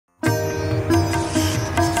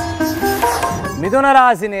மிதுன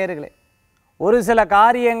ராசி நேயர்களே, ஒரு சில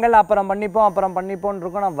காரியங்கள் அப்புறம் பண்ணிப்போம்னு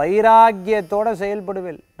இருக்கும். நான் வைராக்கியத்தோடு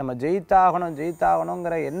செயல்படுவேன். நம்ம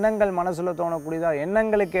ஜெயித்தாகணுங்கிற எண்ணங்கள் மனசில் தோணக்கூடியதா,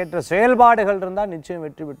 எண்ணங்களுக்கு ஏற்ற செயல்பாடுகள் இருந்தால் நிச்சயம்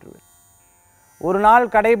வெற்றி பெற்றுவேன். ஒரு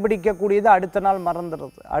நாள் கடைபிடிக்கக்கூடியது அடுத்த நாள்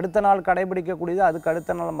மறந்துடுறது, அடுத்த நாள் கடைபிடிக்கக்கூடியது அதுக்கு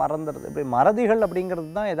அடுத்த நாள் மறந்துடுது. இப்படி மறதிகள்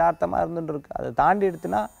அப்படிங்கிறது தான் யதார்த்தமாக இருந்துட்டு இருக்கு. அதை தாண்டி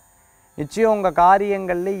எடுத்துனா நிச்சயம் உங்கள்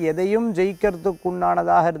காரியங்களில் எதையும் ஜெயிக்கிறதுக்கு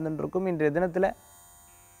உண்டானதாக இருந்துட்டு இருக்கும். இன்றைய தினத்தில்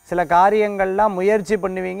சில காரியங்கள்லாம் முயற்சி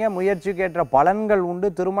பண்ணுவீங்க, முயற்சிக்கு ஏற்ற பலன்கள் உண்டு.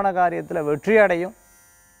 திருமண காரியத்தில் வெற்றி அடையும்.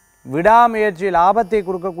 விடாமுயற்சி லாபத்தை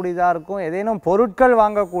கொடுக்கக்கூடியதாக இருக்கும். ஏதேனும் பொருட்கள்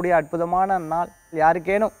வாங்கக்கூடிய அற்புதமான நாள்.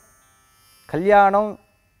 யாருக்கேனும் கல்யாணம்,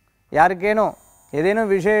 யாருக்கேனும்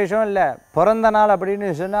ஏதேனும் விசேஷம் இல்லை பிறந்த நாள் அப்படின்னு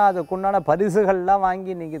சொன்னால் அதுக்குண்டான பரிசுகள்லாம்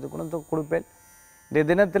வாங்கி இன்றைக்கி இது கொடுப்பேன். இந்த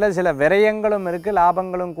தினத்தில் சில விரயங்களும் இருக்குது,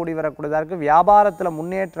 லாபங்களும் கூடி வரக்கூடியதாக இருக்குது. வியாபாரத்தில்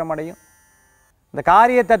முன்னேற்றம் அடையும். இந்த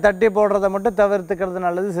காரியத்தை தட்டி போடுறதை மட்டும் தவிர்த்துக்கிறது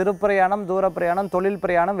நல்லது. சிறு பிரயாணம், தூர பிரயாணம், தொழில்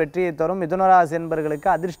பிரயாணம் வெற்றியை தரும். மிதுன ராசி என்பவர்களுக்கு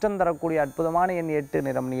அதிர்ஷ்டம் தரக்கூடிய அற்புதமான எண் 8,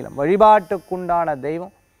 நிறம் நீலம். வழிபாட்டுக்குண்டான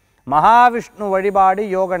தெய்வம் மகாவிஷ்ணு வழிபாடு,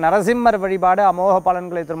 யோக நரசிம்மர் வழிபாடு அமோக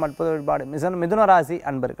பலன்களை தரும் அற்புத வழிபாடு. மிதுன ராசி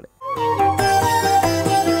அன்பர்களே.